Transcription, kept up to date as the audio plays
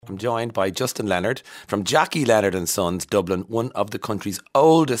I'm joined by Justin Leonard from Leonard and Sons, Dublin, one of the country's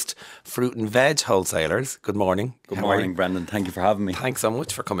oldest fruit and veg wholesalers. Good morning. Good morning, Brendan. Thank you for having me. Thanks so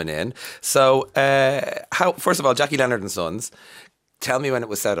much for coming in. So, first of all, Leonard and Sons, tell me when it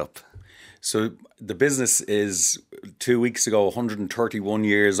was set up. So the business is 2 weeks ago, 131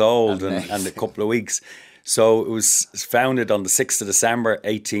 years old and a couple of weeks. So it was founded on the 6th of December,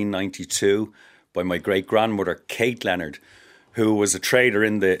 1892 by my great-grandmother, Kate Leonard, who was a trader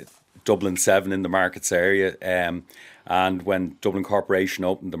in the Dublin 7 in the markets area. And when Dublin Corporation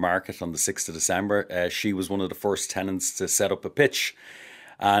opened the market on the 6th of December, she was one of the first tenants to set up a pitch.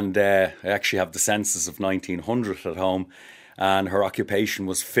 And I actually have the census of 1900 at home. And her occupation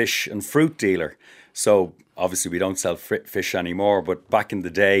was fish and fruit dealer. So obviously we don't sell fish anymore, but back in the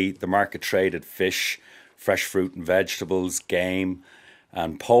day, the market traded fish, fresh fruit and vegetables, game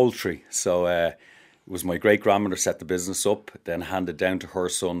and poultry. So it was my great-grandmother set the business up, then handed down to her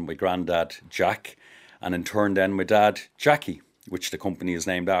son, my granddad, Jack, and in turn then my dad, Jackie, which the company is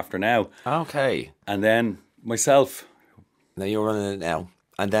named after now. Okay. And then myself. Now you're running it now.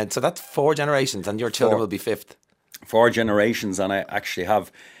 And then, so that's 4 generations and your children will be 5th. 4 generations, and I actually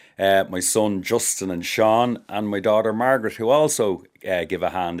have my son Justin and Sean and my daughter Margaret, who also give a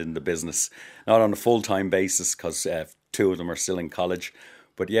hand in the business, not on a full-time basis because 2 of them are still in college.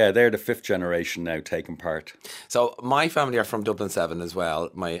 But yeah, they're the 5th generation now taking part. So my family are from Dublin 7 as well.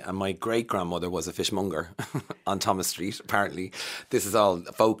 My great-grandmother was a fishmonger on Thomas Street, apparently. This is all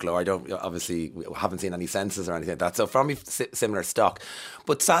folklore. I haven't seen any census or anything like that. So from similar stock.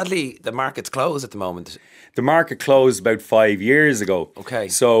 But sadly, the market's closed at the moment. The market closed about 5 years ago. Okay.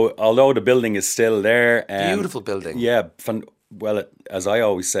 So although the building is still there. Beautiful building. Yeah. Well, as I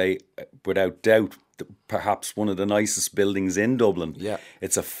always say, without doubt, perhaps one of the nicest buildings in Dublin. Yeah.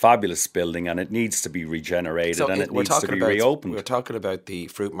 It's a fabulous building and it needs to be regenerated and it needs to be reopened. We're talking about the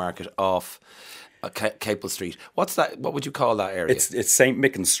fruit market off Capel Street. What's that? What would you call that area? It's St.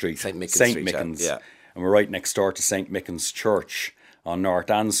 Mickens Street. St. Mickens. Yeah. And we're right next door to St. Mickens Church on North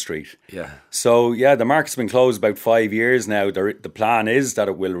Ann Street. Yeah. So, yeah, the market's been closed about 5 years now. The plan is that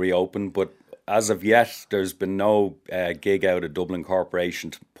it will reopen, but as of yet, there's been no gig out of Dublin Corporation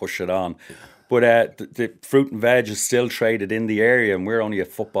to push it on. Yeah. But the fruit and veg is still traded in the area and we're only a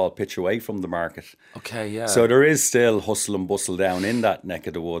football pitch away from the market. Okay, yeah. So there is still hustle and bustle down in that neck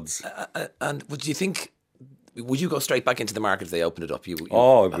of the woods. And would you go straight back into the market if they opened it up?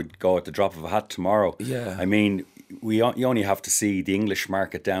 I would go at the drop of a hat tomorrow. Yeah. I mean, you only have to see the English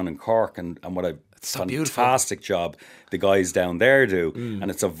market down in Cork and what a fantastic job the guys down there do.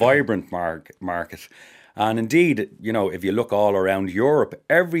 And it's a vibrant market. And indeed, you know, if you look all around Europe,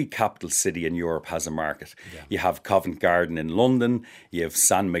 every capital city in Europe has a market. Yeah. You have Covent Garden in London, you have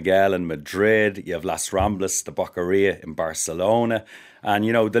San Miguel in Madrid, you have Las Ramblas, the Boqueria in Barcelona. And,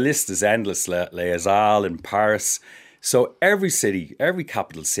 you know, the list is endless. Les Halles in Paris. So every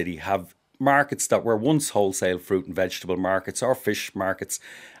capital city have markets that were once wholesale fruit and vegetable markets or fish markets,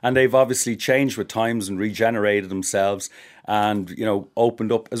 and they've obviously changed with times and regenerated themselves and, you know,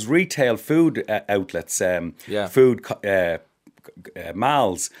 opened up as retail food outlets, food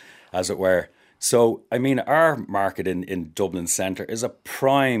malls, as it were. So, I mean, our market in Dublin Centre is a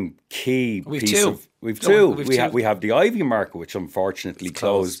prime key piece of... We have the Ivy Market, which unfortunately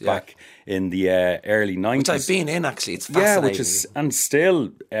closed back in the early 90s. Which I've been in, actually. It's fascinating. Yeah, which is, and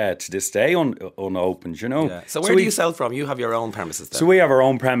still to this day unopened, you know. Yeah. So where do you sell from? You have your own premises there. So we have our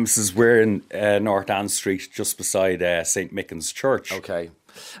own premises. We're in North Ann Street, just beside St. Mickens Church. Okay.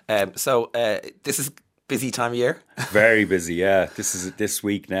 So this is... busy time of year? Very busy, yeah. This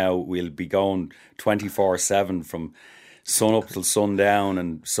week now we'll be going 24/7 from sun up till sundown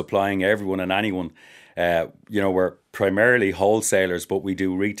and supplying everyone and anyone. You know, we're primarily wholesalers, but we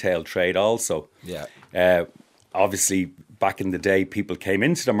do retail trade also. Yeah. Obviously, back in the day, people came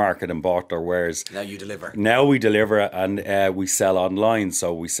into the market and bought their wares. Now you deliver. Now we deliver and we sell online.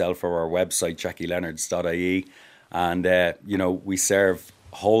 So we sell for our website, jackieleonards.ie. And, you know, we serve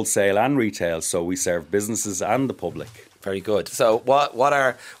wholesale and retail, so we serve businesses and the public. Very good. So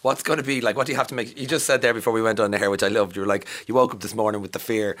what's going to be like, what do you have to make? You just said there before we went on the air, which I loved, you were like, you woke up this morning with the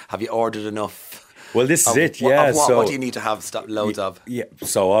fear, have you ordered enough? Well, this is it, yeah. What do you need to have loads of? Yeah,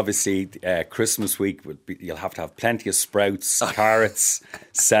 so obviously Christmas week, you'll have to have plenty of sprouts, carrots,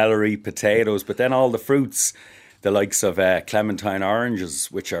 celery, potatoes, but then all the fruits, the likes of clementine oranges,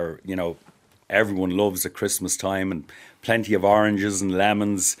 which are, you know, everyone loves at Christmas time, and plenty of oranges and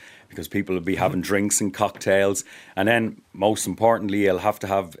lemons because people will be having drinks and cocktails. And then, most importantly, you'll have to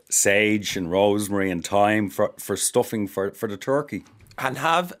have sage and rosemary and thyme for stuffing for the turkey. And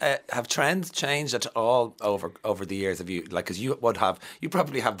have trends changed at all over the years? Have you, like, because you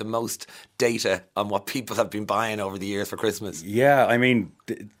probably have the most data on what people have been buying over the years for Christmas. Yeah, I mean,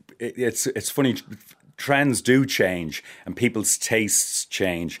 it's funny. Trends do change, and people's tastes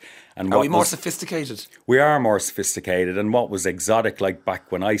change. And are we more sophisticated? We are more sophisticated. And what was exotic, like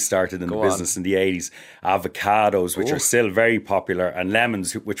back when I started in the business in the 80s, avocados, which are still very popular, and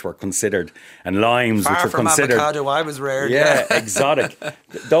lemons, which were considered, and limes, which were considered. Avocado, I was rare. Yeah, exotic.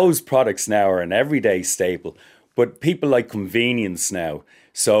 Those products now are an everyday staple. But people like convenience now.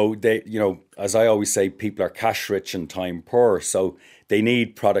 So they, as I always say, people are cash rich and time poor. So they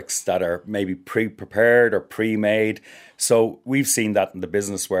need products that are maybe pre-prepared or pre-made. So we've seen that in the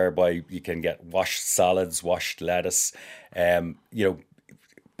business whereby you can get washed salads, washed lettuce.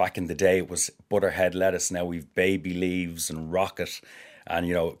 Back in the day it was butterhead lettuce. Now we've baby leaves and rocket. And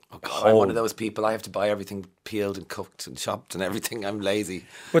I'm one of those people. I have to buy everything peeled and cooked and chopped and everything. I'm lazy.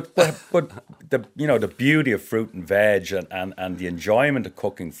 But the beauty of fruit and veg and the enjoyment of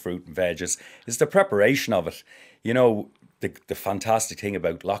cooking fruit and veg is the preparation of it. The fantastic thing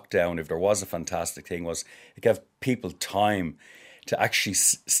about lockdown, if there was a fantastic thing, was it gave people time to actually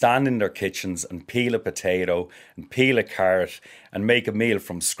stand in their kitchens and peel a potato and peel a carrot and make a meal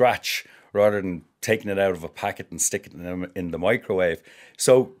from scratch, rather than taking it out of a packet and sticking it in the microwave.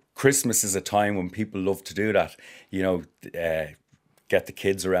 So Christmas is a time when people love to do that. Get the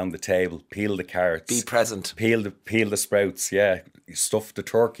kids around the table, peel the carrots, be present, peel the sprouts. Yeah, stuff the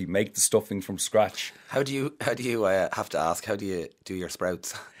turkey, make the stuffing from scratch. How do you have to ask? How do you do your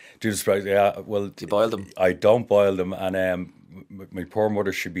sprouts? Do the sprouts? Yeah. Well, do you boil them? I don't boil them, and my poor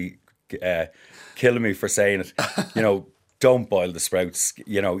mother should be killing me for saying it. Don't boil the sprouts.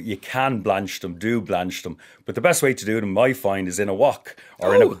 You can blanch them, but the best way to do them, I find, is in a wok,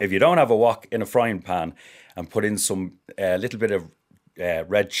 or if you don't have a wok, in a frying pan, and put in some little bit of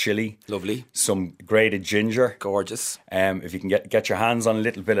red chili, lovely, some grated ginger, gorgeous. If you can get your hands on a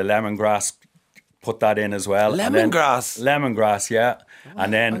little bit of lemongrass, put that in as well. Lemongrass, yeah.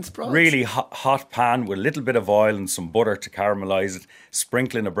 And then really hot pan with a little bit of oil and some butter to caramelise it,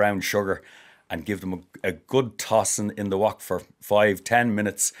 sprinkling a brown sugar, and give them a good toss in the wok for 5-10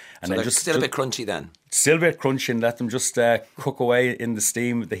 minutes. And so then they're still a bit crunchy then? Still a bit crunchy, and let them just cook away in the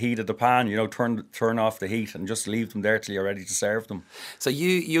steam, the heat of the pan. Turn off the heat and just leave them there till you're ready to serve them. So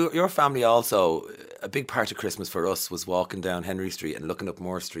your family also, a big part of Christmas for us was walking down Henry Street and looking up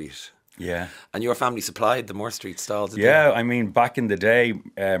Moore Street. Yeah. And your family supplied the Moore Street stalls, didn't they? I mean, back in the day,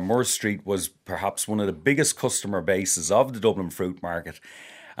 Moore Street was perhaps one of the biggest customer bases of the Dublin fruit market.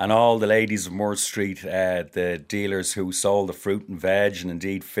 And all the ladies of Moore Street, the dealers who sold the fruit and veg and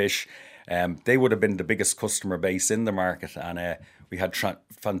indeed fish, they would have been the biggest customer base in the market. And we had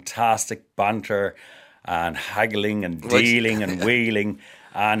fantastic banter and haggling and dealing and wheeling,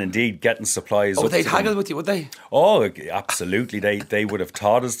 and indeed getting supplies. Oh, they'd haggle with you, would they? Oh, absolutely. They would have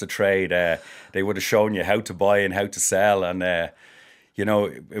taught us the trade. They would have shown you how to buy and how to sell. And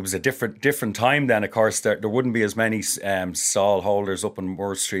it was a different time then. Of course, there wouldn't be as many stall holders up on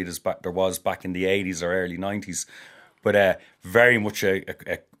Moore Street as there was back in the 80s or early 90s. But very much a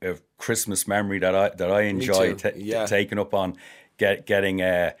Christmas memory that I enjoy taking up on,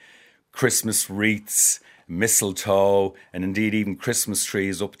 getting Christmas wreaths, mistletoe, and indeed even Christmas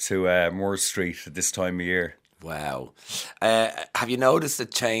trees up to Moore Street at this time of year. Wow. Have you noticed a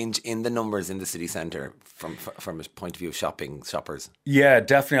change in the numbers in the city centre from a point of view of shoppers? Yeah,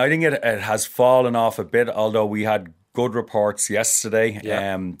 definitely. I think it has fallen off a bit, although we had good reports yesterday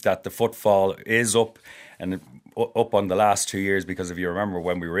that the footfall is up and up on the last 2 years, because if you remember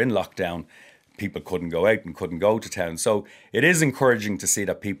when we were in lockdown, people couldn't go out and couldn't go to town. So it is encouraging to see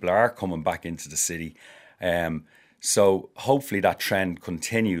that people are coming back into the city. So hopefully that trend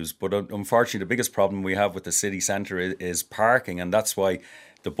continues. But unfortunately, the biggest problem we have with the city centre is parking. And that's why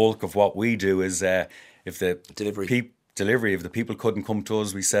the bulk of what we do is if the delivery, if the people couldn't come to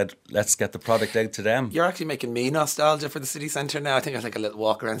us, we said, let's get the product out to them. You're actually making me nostalgia for the city centre now. I think I'd like a little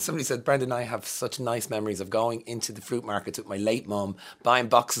walk around. Somebody said, Brendan, I have such nice memories of going into the fruit markets with my late mum, buying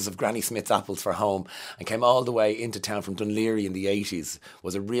boxes of Granny Smith's apples for home, and came all the way into town from Dunleary in the 80s.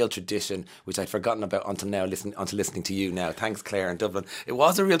 Was a real tradition, which I'd forgotten about until listening to you now. Thanks, Claire, in Dublin. It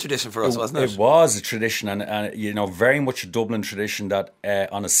was a real tradition for us, wasn't it? It was a tradition, and very much a Dublin tradition that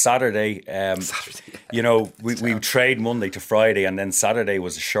on a Saturday, we trade Monday to Friday, and then Saturday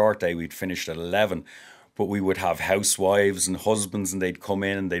was a short day. We'd finished at 11, but we would have housewives and husbands, and they'd come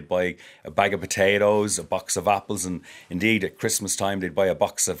in and they'd buy a bag of potatoes, a box of apples, and indeed at Christmas time they'd buy a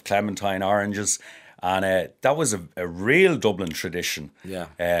box of clementine oranges, And that was a real Dublin tradition. Yeah.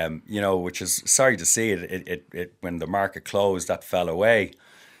 Which is, sorry to see it when the market closed, that fell away.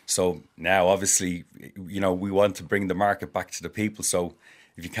 So now, obviously, we want to bring the market back to the people. So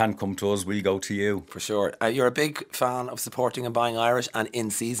if you can't come to us, we'll go to you. For sure. You're a big fan of supporting and buying Irish and in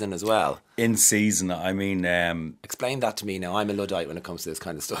season as well. In season, I mean... Explain that to me now. I'm a Luddite when it comes to this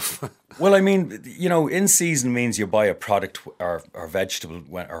kind of stuff. Well, I mean, in season means you buy a product or vegetable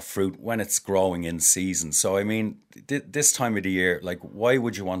or fruit when it's growing in season. So, I mean, this time of the year, like, why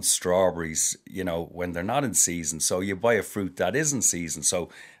would you want strawberries, when they're not in season? So you buy a fruit that is in season. So,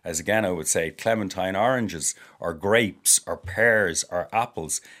 as again, I would say clementine oranges or grapes or pears or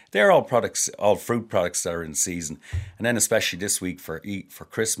apples. They're all fruit products that are in season. And then especially this week for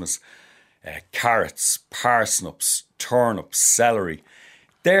Christmas, carrots, parsnips, turnips, celery.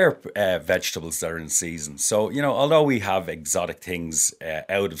 They're vegetables that are in season. So, although we have exotic things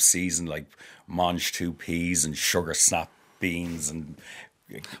out of season like mange two peas and sugar snap beans and...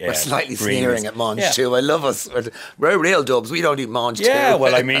 We're slightly sneering at mange too. I love us. We're real dubs. We don't eat mange too. Yeah,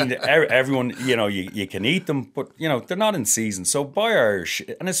 well, I mean, everyone, you can eat them, but, they're not in season. So buy Irish.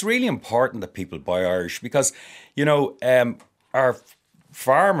 And it's really important that people buy Irish because, our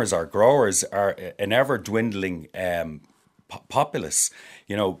farmers, our growers are an ever dwindling populace.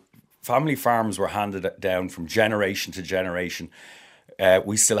 Family farms were handed down from generation to generation.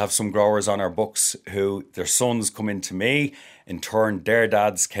 We still have some growers on our books who their sons come into me. In turn, their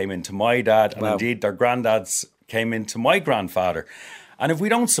dads came into my dad. And indeed, their granddads came into my grandfather. And if we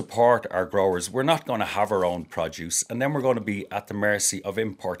don't support our growers, we're not going to have our own produce. And then we're going to be at the mercy of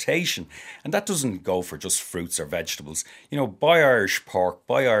importation. And that doesn't go for just fruits or vegetables. Buy Irish pork,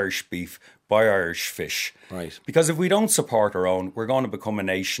 buy Irish beef, buy Irish fish. Right. Because if we don't support our own, we're going to become a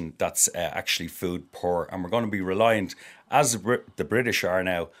nation that's actually food poor. And we're going to be reliant, as the British are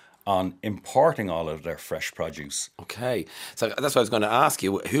now, on importing all of their fresh produce. Okay. So that's what I was going to ask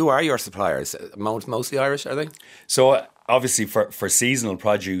you. Who are your suppliers? Mostly Irish, are they? So obviously for seasonal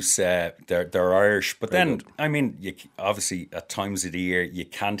produce, they're Irish. But Very then, good. I mean, obviously at times of the year, you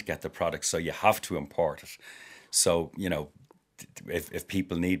can't get the product, so you have to import it. So, if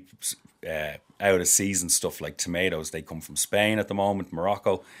people need out of season stuff like tomatoes, they come from Spain at the moment,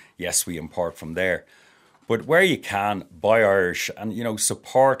 Morocco. Yes, we import from there. But where you can, buy Irish and,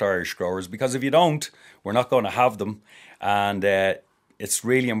 support Irish growers, because if you don't, we're not going to have them. And it's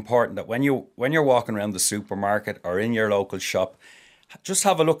really important that when you're walking around the supermarket or in your local shop, just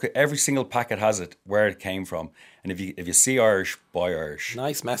have a look at every single packet has it, where it came from. And if you see Irish, buy Irish.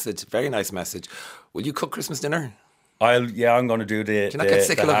 Nice message. Very nice message. Will you cook Christmas dinner? I'm going to do the. Do you not get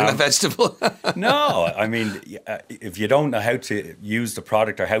sick of looking at vegetable? No, I mean, if you don't know how to use the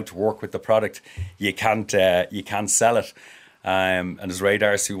product or how to work with the product, you can't sell it. And as Ray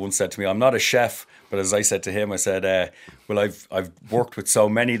Darcy once said to me, I'm not a chef, but as I said to him, I said, well, I've worked with so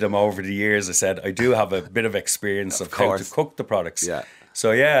many of them over the years. I said I do have a bit of experience of how to cook the products. Yeah.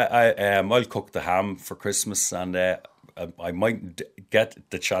 So I'll cook the ham for Christmas, and I might get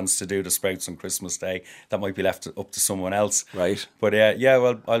the chance to do the sprouts on Christmas Day. That might be left up to someone else. Right. But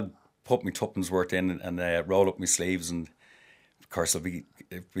well, I'll put my tuppence worth in and roll up my sleeves, and of course I'll be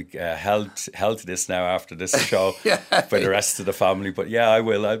held to this now after this show for the rest of the family. But I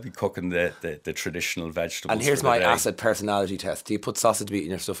will. I'll be cooking the traditional vegetables. And here's my day. acid personality test. Do you put sausage meat in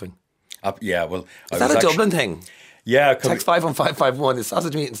your stuffing? Well, is that a Dublin thing? Yeah, text 51551. Is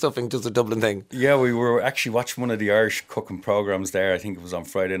sausage meat and stuffing just a Dublin thing? Yeah, we were actually watching one of the Irish cooking programs there. I think it was on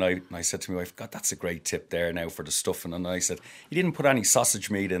Friday night, and I said to my wife, "God, that's a great tip there now for the stuffing." And I said, "You didn't put any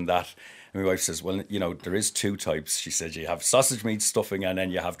sausage meat in that." And my wife says, "Well, there is two types." She said, "You have sausage meat stuffing, and then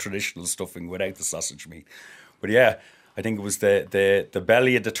you have traditional stuffing without the sausage meat." But I think it was the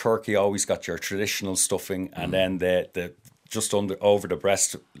belly of the turkey always got your traditional stuffing, and then the just over the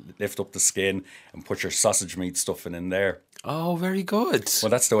breast, lift up the skin and put your sausage meat stuffing in there. Oh, very good. Well,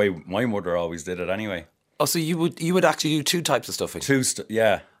 that's the way my mother always did it anyway. Oh, so you would actually do two types of stuffing?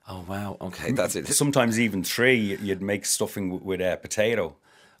 Yeah. Oh, wow. Okay, that's it. Sometimes even three. You'd make stuffing with a potato.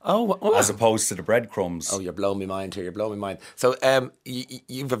 Oh, wow. As opposed to the breadcrumbs. Oh, you're blowing my mind here. You're blowing my mind. So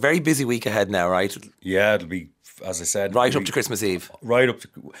you've a very busy week ahead now, right? Yeah, it'll be, as I said... Right up to Christmas Eve? Right up to...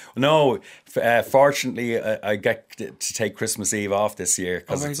 No, fortunately, I get to take Christmas Eve off this year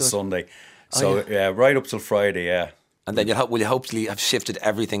because it's a Sunday. So, right up till Friday, yeah. And then will you hopefully have shifted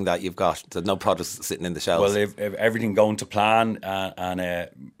everything that you've got? So no products sitting in the shelves? Well, if everything going to plan and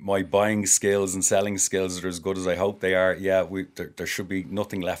my buying skills and selling skills are as good as I hope they are, there should be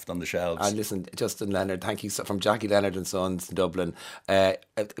nothing left on the shelves. And listen, Justin Leonard, thank you from Jackie Leonard and Sons in Dublin. That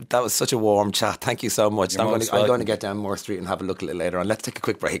was such a warm chat. Thank you so much. I'm going to get down Moore Street and have a look a little later on. Let's take a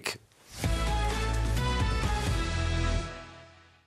quick break.